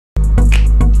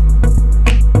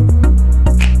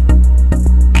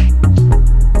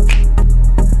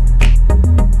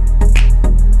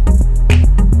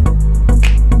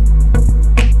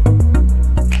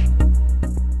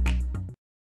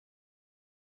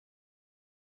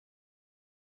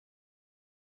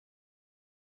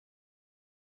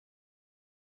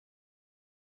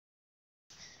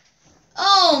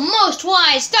Oh, most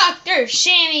wise Dr.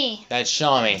 Shami. That's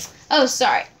Shami. Oh,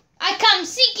 sorry. I come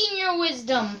seeking your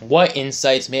wisdom. What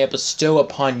insights may I bestow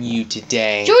upon you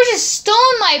today? George has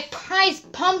stolen my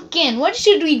prized pumpkin. What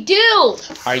should we do?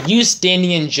 Are you standing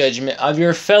in judgment of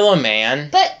your fellow man?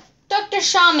 But, Dr.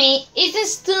 Shami, isn't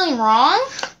stealing wrong?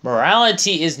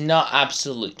 Morality is not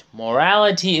absolute.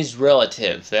 Morality is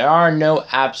relative. There are no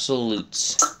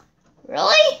absolutes.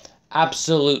 Really?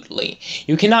 Absolutely.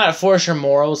 You cannot force your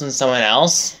morals on someone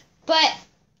else. But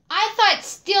I thought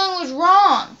stealing was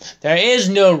wrong. There is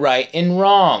no right and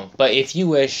wrong. But if you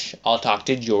wish, I'll talk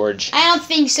to George. I don't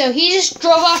think so. He just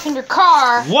drove off in your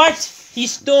car. What? He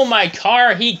stole my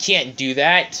car? He can't do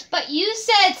that. But you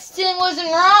said stealing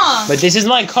wasn't wrong. But this is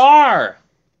my car.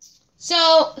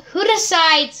 So, who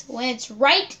decides when it's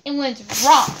right and when it's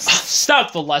wrong?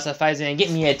 Stop philosophizing and get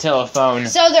me a telephone.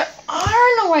 So there are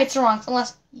no rights or wrongs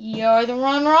unless you're the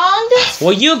one wronged?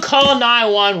 Will you call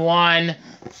 911?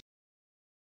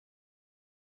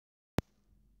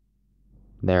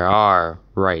 There are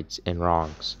rights and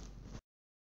wrongs.